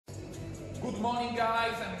Good morning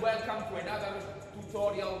guys and welcome to another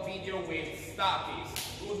tutorial video with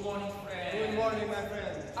STATHIS. Good morning friend. Good morning my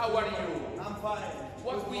friend. How are you? I'm fine.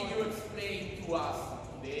 What will you explain to us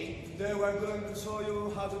today? Today we're going to show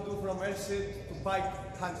you how to do from L-SIT to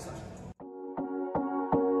pike handstand.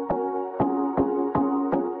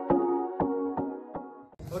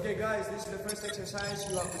 Okay guys, this is the first exercise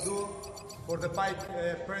you have to do for the pike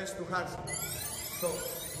press to handstand. So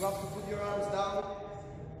you have to put your arms down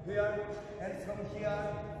here, and from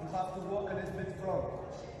here you have to walk a little bit front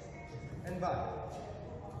and back,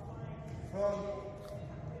 front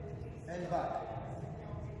and back.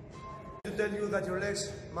 To tell you that your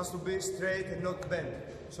legs must be straight and not bent,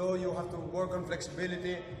 so you have to work on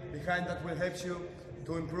flexibility behind that will help you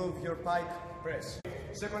to improve your pike press.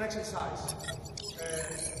 Second exercise,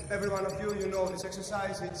 every one of you know this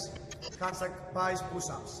exercise. It's handstand pike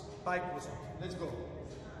push-ups. Let's go.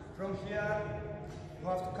 From here you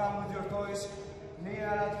have to come with your toes near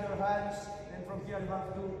at your hands, and from here you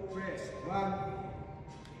have to press. 1,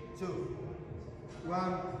 2,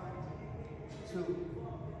 1, 2,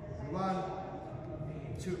 1,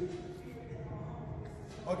 2.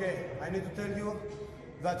 Okay, I need to tell you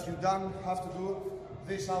that you don't have to do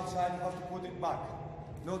this outside, you have to put it back,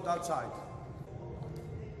 not outside.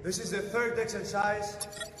 This is the third exercise,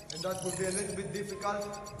 and that will be a little bit difficult,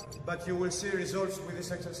 but you will see results with this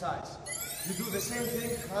exercise. You do the same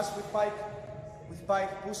thing as with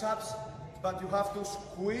pike push-ups, but you have to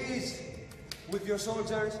squeeze with your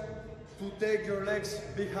shoulders to take your legs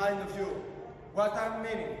behind of you. What I'm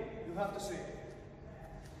meaning, you have to see.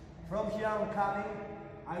 From here I'm coming,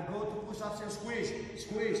 I go to push-ups and squeeze,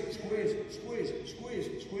 squeeze, squeeze, squeeze,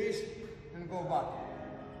 squeeze, squeeze, and go back.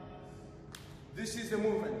 This is the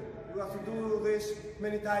movement. You have to do this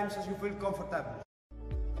many times as you feel comfortable.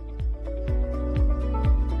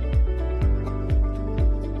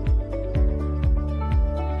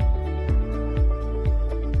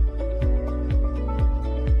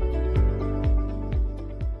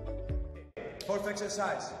 Fourth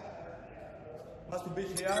exercise has to be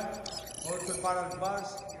here, also parallel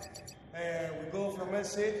bars. We go from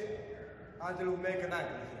L-SIT until we make an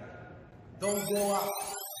angle here. Don't go up.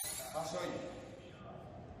 I'll show you.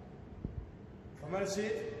 From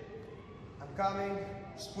L-SIT, I'm coming,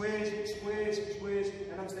 squeeze, squeeze, squeeze,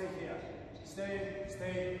 and I'm staying here. Stay,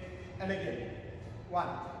 stay, and again. 1.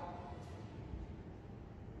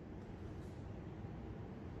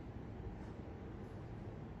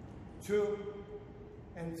 2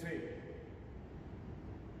 and 3.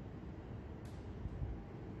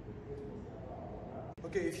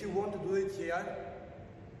 Okay, if you want to do it here,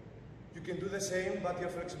 you can do the same, but your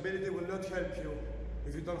flexibility will not help you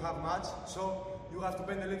if you don't have much. So you have to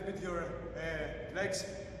bend a little bit your legs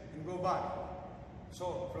and go back.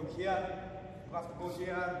 So from here, you have to go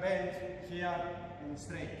here, bend, here, and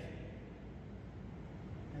straight.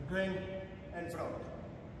 And going and front.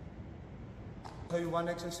 I'll show you one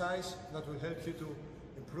exercise that will help you to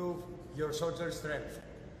improve your shoulder strength.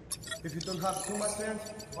 If you don't have too much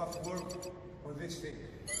strength, you have to work on this thing.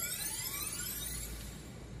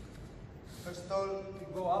 First of all, you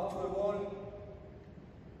go up to a wall,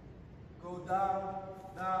 go down,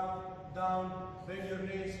 down, down, bend your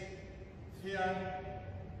knees, here,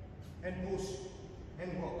 and push,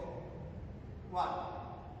 and walk. 1,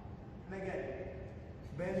 and again,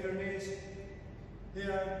 bend your knees,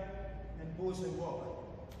 here, and push and walk.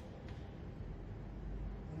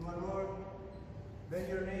 And one more, bend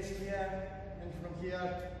your knees here, and from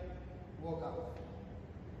here, walk up.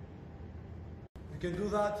 You can do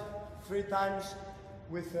that 3 times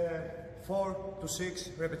with 4 to 6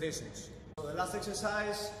 repetitions. So the last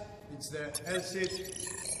exercise, it's the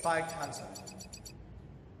L-SIT pike handstand.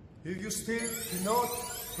 If you still cannot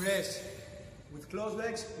press with closed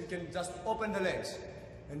legs, you can just open the legs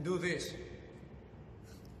and do this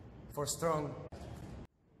for strong.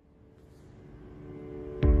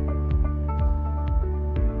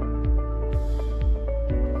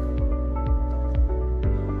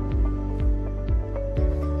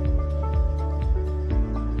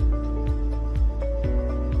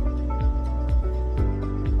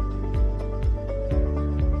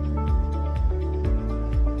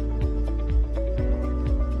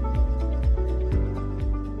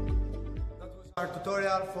 Our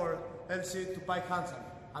tutorial for L-SIT to pike handstand.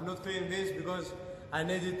 I'm not cleaning this because I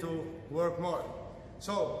needed to work more.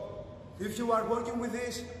 So, if you are working with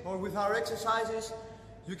this or with our exercises,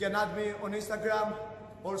 you can add me on Instagram,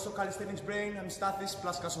 also Calisthenicsbrain, I'm STATHIS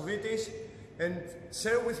plus Kasovitis, and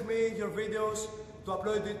share with me your videos to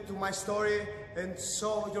upload it to my story and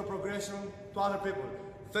show your progression to other people.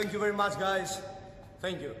 Thank you very much guys.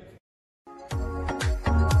 Thank you.